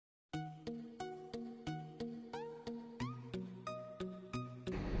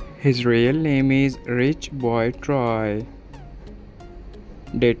His real name is RichBoy Troy.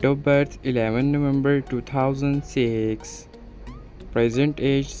 Date of birth 11 November 2006. Present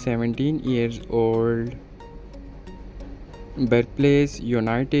age 17 years old. Birthplace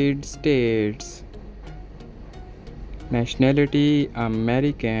United States. Nationality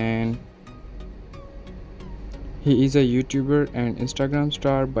American. He is a YouTuber and Instagram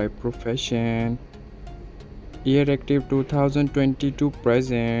star by profession. Year active 2022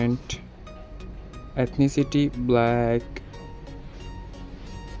 present. Ethnicity black.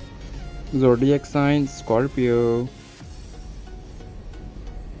 Zodiac sign Scorpio.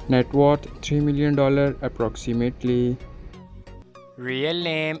 Net worth $3 million approximately. Real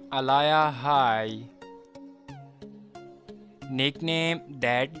name Alaya High. Nickname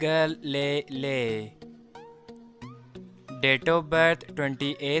That Girl Lay Lay. Date of birth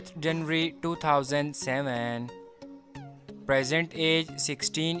 28th January 2007. Present age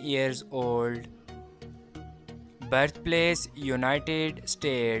 16 years old. Birthplace United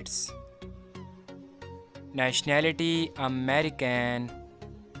States. Nationality American.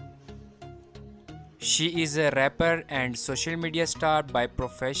 She is a rapper and social media star by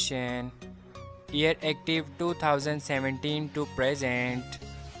profession. Year active 2017 to present.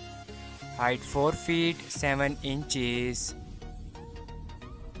 Height 4 feet 7 inches.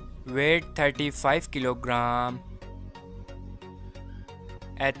 Weight 35 kg.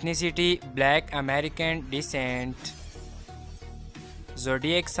 Ethnicity Black American descent.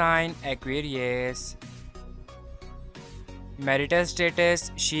 Zodiac sign Aquarius. Marital status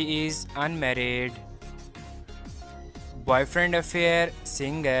she is unmarried. Boyfriend affair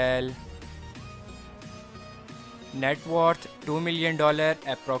single. Net worth $2 million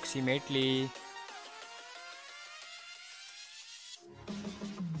approximately.